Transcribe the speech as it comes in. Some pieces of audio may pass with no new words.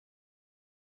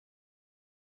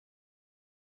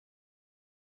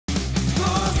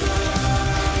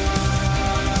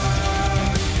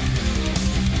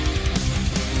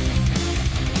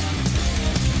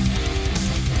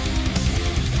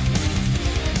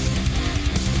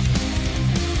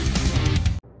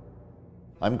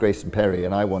I'm Grayson Perry,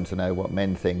 and I want to know what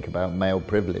men think about male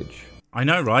privilege. I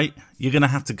know, right? You're going to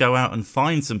have to go out and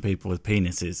find some people with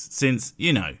penises, since,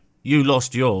 you know, you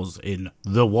lost yours in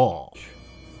the war.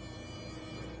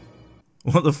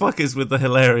 What the fuck is with the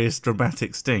hilarious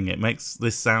dramatic sting? It makes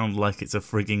this sound like it's a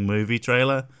frigging movie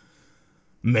trailer.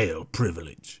 Male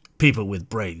privilege. People with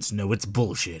brains know it's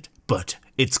bullshit, but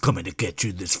it's coming to get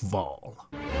you this fall.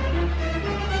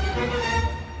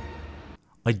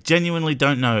 I genuinely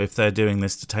don't know if they're doing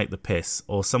this to take the piss,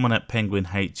 or someone at Penguin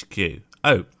HQ.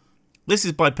 Oh, this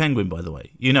is by Penguin, by the way.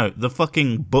 You know, the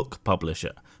fucking book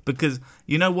publisher. Because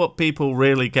you know what people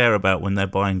really care about when they're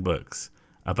buying books?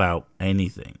 About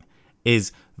anything.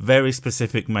 Is very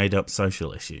specific made-up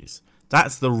social issues.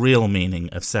 That's the real meaning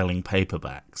of selling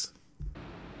paperbacks.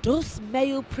 Does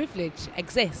male privilege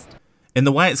exist? In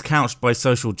the way it's couched by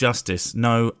social justice,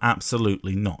 no,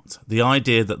 absolutely not. The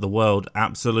idea that the world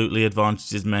absolutely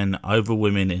advantages men over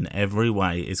women in every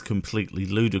way is completely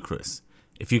ludicrous.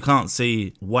 If you can't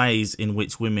see ways in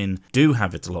which women do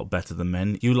have it a lot better than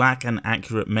men, you lack an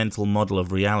accurate mental model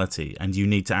of reality, and you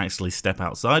need to actually step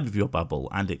outside of your bubble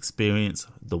and experience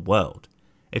the world.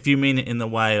 If you mean it in the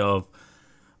way of,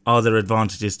 are there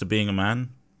advantages to being a man?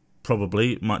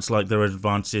 Probably, much like there are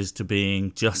advantages to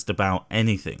being just about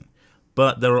anything.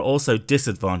 But there are also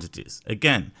disadvantages.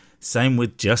 Again, same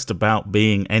with just about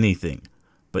being anything.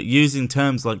 But using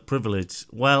terms like privilege,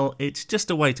 well, it's just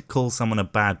a way to call someone a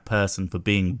bad person for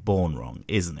being born wrong,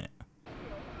 isn't it?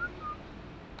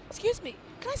 Excuse me,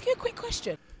 can I ask you a quick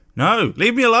question? No,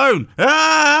 leave me alone!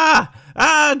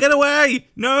 Get away!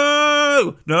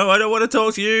 No! No, I don't want to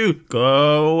talk to you!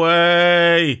 Go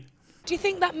away! Do you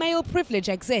think that male privilege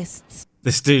exists?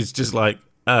 This dude's just like,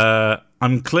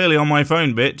 I'm clearly on my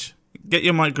phone, bitch. Get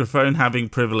your microphone having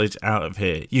privilege out of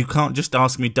here. You can't just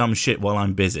ask me dumb shit while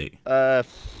I'm busy. No,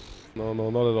 not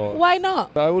at all. Why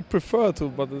not? I would prefer to,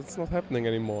 but it's not happening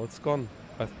anymore. It's gone.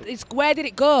 Where did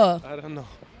it go? I don't know.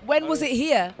 When was it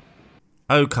here?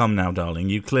 Oh, come now, darling.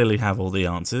 You clearly have all the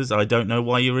answers. I don't know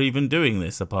why you're even doing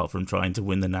this, apart from trying to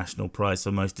win the national prize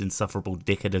for most insufferable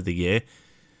dickhead of the year.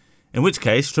 In which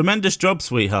case, tremendous job,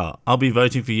 sweetheart. I'll be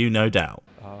voting for you, no doubt.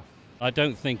 I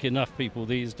don't think enough people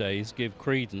these days give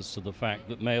credence to the fact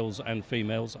that males and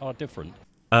females are different.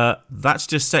 That's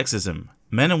just sexism.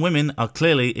 Men and women are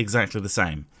clearly exactly the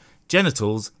same.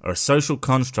 Genitals are a social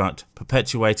construct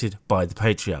perpetuated by the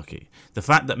patriarchy. The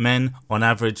fact that men, on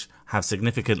average, have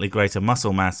significantly greater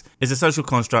muscle mass is a social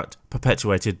construct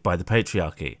perpetuated by the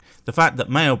patriarchy. The fact that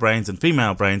male brains and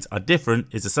female brains are different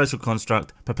is a social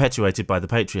construct perpetuated by the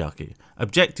patriarchy.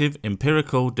 Objective,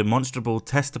 empirical, demonstrable,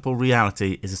 testable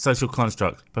reality is a social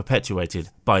construct perpetuated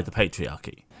by the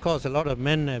patriarchy. Of course, a lot of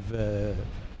men have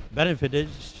benefited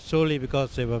solely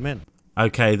because they were men.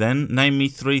 Okay then, name me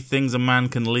 3 things a man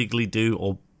can legally do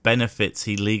or benefits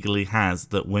he legally has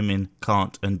that women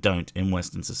can't and don't in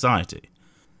Western society.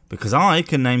 Because I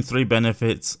can name 3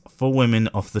 benefits for women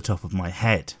off the top of my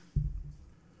head.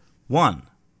 1.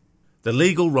 The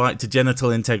legal right to genital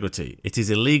integrity. It is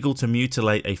illegal to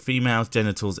mutilate a female's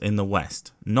genitals in the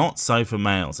West. Not so for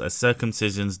males, as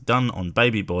circumcisions done on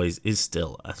baby boys is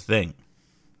still a thing.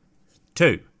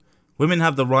 2. Women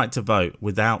have the right to vote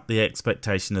without the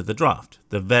expectation of the draft.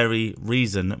 The very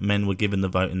reason men were given the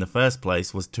vote in the first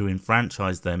place was to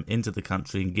enfranchise them into the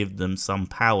country and give them some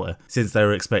power, since they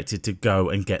were expected to go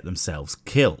and get themselves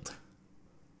killed.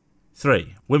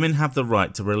 3. Women have the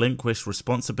right to relinquish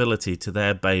responsibility to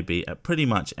their baby at pretty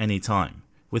much any time.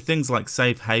 With things like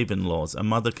safe haven laws, a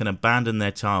mother can abandon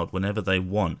their child whenever they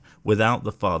want without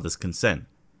the father's consent.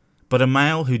 But a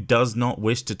male who does not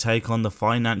wish to take on the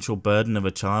financial burden of a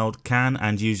child can,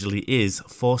 and usually is,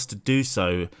 forced to do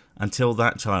so until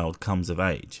that child comes of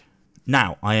age.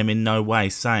 Now, I am in no way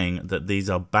saying that these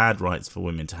are bad rights for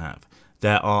women to have.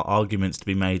 There are arguments to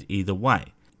be made either way.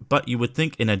 But you would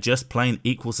think in a just plain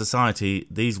equal society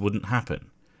these wouldn't happen.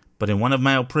 But in one of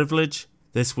male privilege,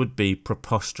 this would be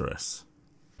preposterous.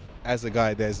 As a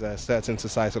guy, there's a certain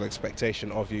societal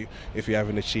expectation of you. If you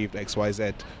haven't achieved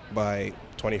XYZ by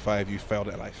 25, you failed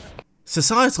at life.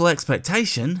 Societal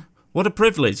expectation? What a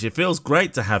privilege. It feels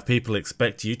great to have people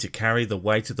expect you to carry the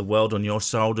weight of the world on your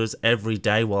shoulders every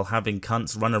day while having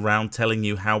cunts run around telling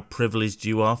you how privileged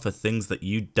you are for things that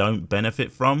you don't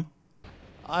benefit from.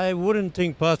 I wouldn't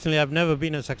think personally, I've never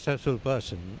been a successful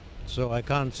person, so I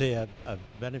can't say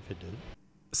I've benefited.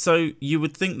 So you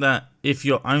would think that if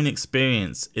your own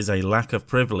experience is a lack of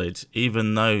privilege,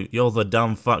 even though you're the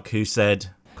dumb fuck who said,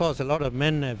 Of course, a lot of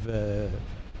men have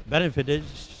benefited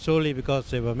solely because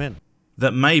they were men.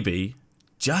 That maybe,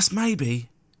 just maybe,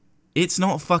 it's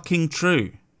not fucking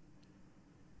true.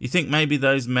 You think maybe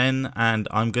those men, and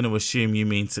I'm going to assume you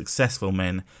mean successful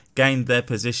men, gained their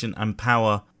position and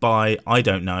power by, I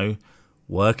don't know,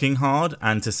 working hard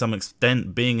and to some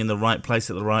extent being in the right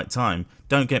place at the right time.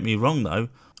 Don't get me wrong though,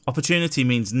 opportunity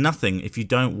means nothing if you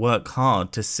don't work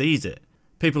hard to seize it.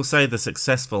 People say the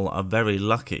successful are very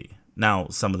lucky. Now,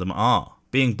 some of them are.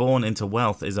 Being born into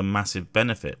wealth is a massive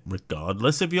benefit,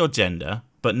 regardless of your gender,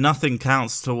 but nothing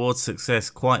counts towards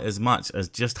success quite as much as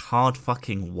just hard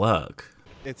fucking work.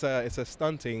 It's a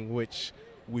stunting which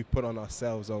we put on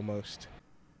ourselves almost.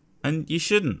 And you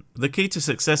shouldn't. The key to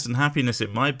success and happiness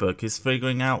in my book is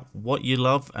figuring out what you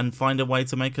love and find a way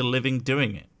to make a living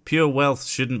doing it. Pure wealth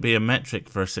shouldn't be a metric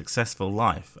for a successful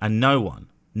life, and no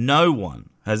one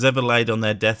has ever laid on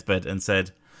their deathbed and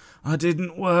said, I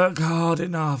didn't work hard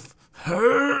enough.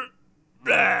 So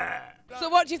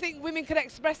what do you think women could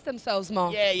express themselves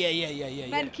more? Yeah.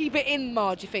 Men keep it in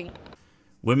more, do you think?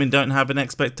 Women don't have an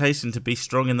expectation to be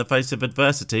strong in the face of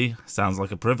adversity. Sounds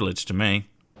like a privilege to me.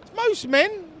 Most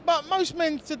men, but most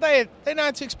men today, they know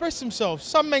how to express themselves.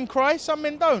 Some men cry, some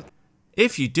men don't.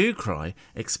 If you do cry,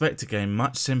 expect to gain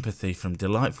much sympathy from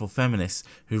delightful feminists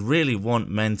who really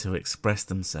want men to express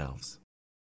themselves.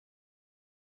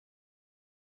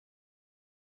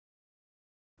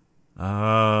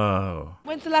 Oh.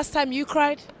 When's the last time you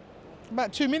cried?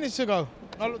 About 2 minutes ago,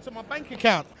 I looked at my bank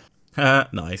account.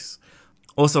 Nice.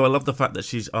 Also, I love the fact that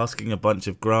she's asking a bunch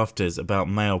of grafters about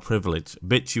male privilege.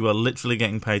 Bitch, you are literally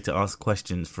getting paid to ask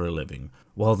questions for a living,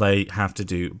 while they have to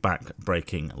do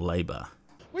back-breaking labour.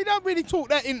 We don't really talk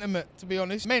that intimate, to be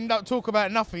honest. Men don't talk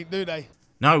about nothing, do they?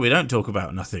 No, we don't talk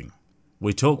about nothing.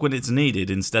 We talk when it's needed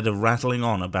instead of rattling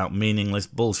on about meaningless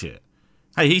bullshit.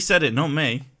 Hey, he said it, not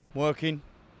me. Working.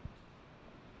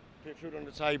 Put food on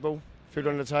the table. Food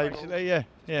on the table. Basically,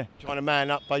 yeah. Trying to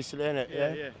man up, basically, innit?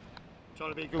 Yeah.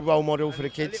 Trying to be a good role model for the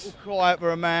kids. A little cry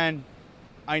for a man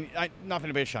ain't nothing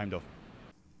to be ashamed of.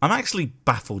 I'm actually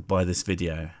baffled by this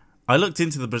video. I looked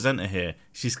into the presenter here.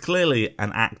 She's clearly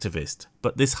an activist,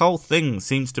 but this whole thing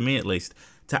seems to me at least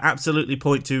to absolutely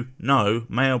point to no,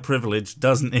 male privilege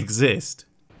doesn't exist.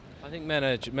 I think men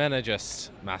are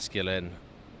just masculine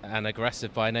and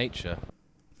aggressive by nature.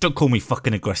 Don't call me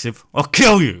fucking aggressive. I'll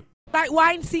kill you. Like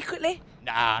wine secretly?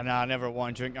 Nah, never a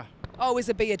wine drinker. Always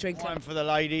a beer drinker. Wine for the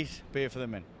ladies, beer for the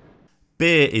men.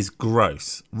 Beer is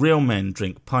gross. Real men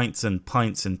drink pints and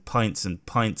pints and pints and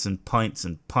pints and pints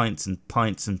and pints and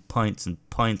pints and pints and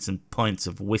pints and pints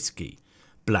of whiskey.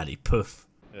 Bloody puff.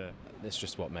 Yeah. It's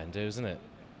just what men do, isn't it?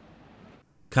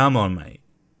 Come on, mate.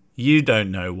 You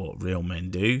don't know what real men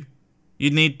do.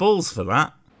 You'd need balls for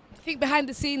that. I think behind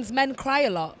the scenes men cry a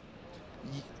lot.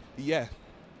 Yeah.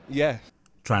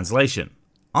 Translation.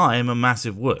 I am a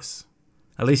massive wuss.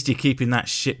 At least you're keeping that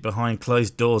shit behind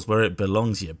closed doors where it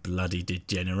belongs, you bloody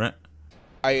degenerate.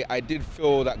 I did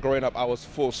feel that growing up I was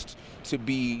forced to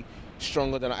be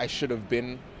stronger than I should have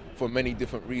been for many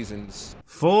different reasons.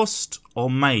 Forced or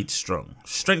made strong?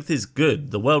 Strength is good.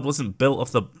 The world wasn't built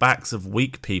off the backs of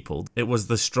weak people. It was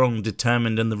the strong,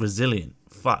 determined and the resilient.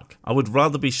 Fuck. I would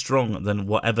rather be strong than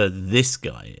whatever this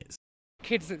guy is.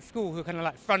 Kids at school who are kind of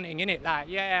like fronting in it, like,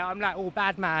 yeah, I'm like all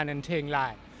bad man and ting,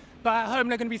 like. But at home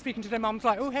they're going to be speaking to their mums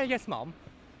like, oh, hey, yes, mum.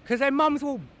 Because their mums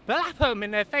will blap them in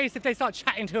their face if they start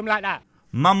chatting to them like that.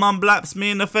 My mum blaps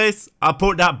me in the face, I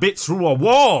put that bitch through a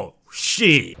wall.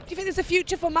 Shit. Do you think there's a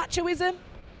future for machoism?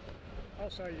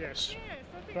 I'll say yes.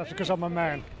 That's because I'm a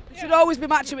man. It should always be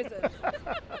machoism.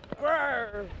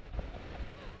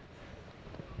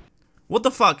 What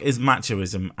the fuck is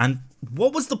machoism and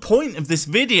what was the point of this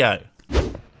video?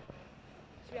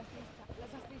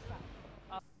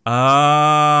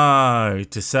 Oh,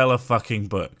 to sell a fucking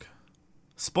book.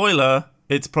 Spoiler,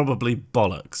 it's probably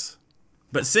bollocks.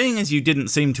 But seeing as you didn't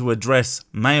seem to address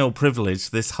male privilege,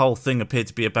 this whole thing appeared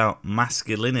to be about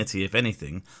masculinity, if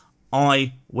anything,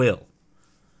 I will.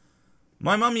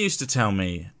 My mum used to tell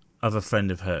me of a friend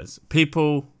of hers.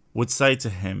 People would say to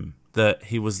him that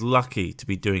he was lucky to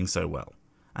be doing so well.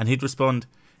 And he'd respond,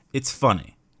 it's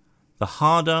funny. The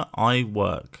harder I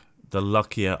work, the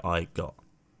luckier I got.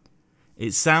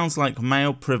 It sounds like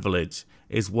male privilege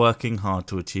is working hard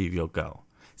to achieve your goal.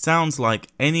 Sounds like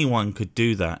anyone could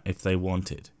do that if they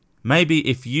wanted. Maybe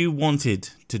if you wanted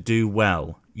to do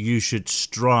well, you should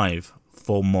strive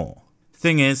for more.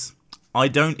 Thing is, I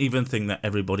don't even think that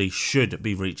everybody should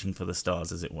be reaching for the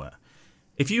stars, as it were.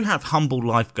 If you have humble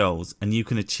life goals and you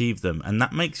can achieve them and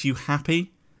that makes you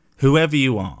happy, whoever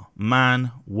you are,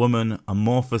 man, woman,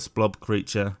 amorphous blob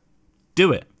creature,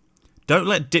 do it. Don't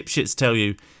let dipshits tell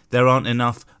you there aren't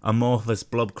enough amorphous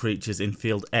blob creatures in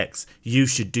field X, you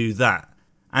should do that.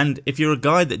 And if you're a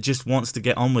guy that just wants to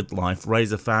get on with life,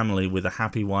 raise a family with a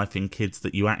happy wife and kids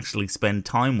that you actually spend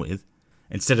time with,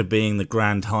 instead of being the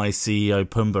grand high CEO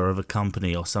Pumbaa of a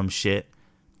company or some shit,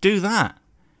 do that.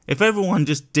 If everyone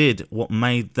just did what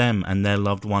made them and their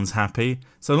loved ones happy,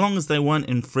 so long as they weren't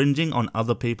infringing on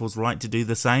other people's right to do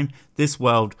the same, this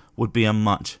world would be a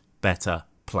much better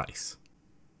place.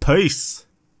 Peace!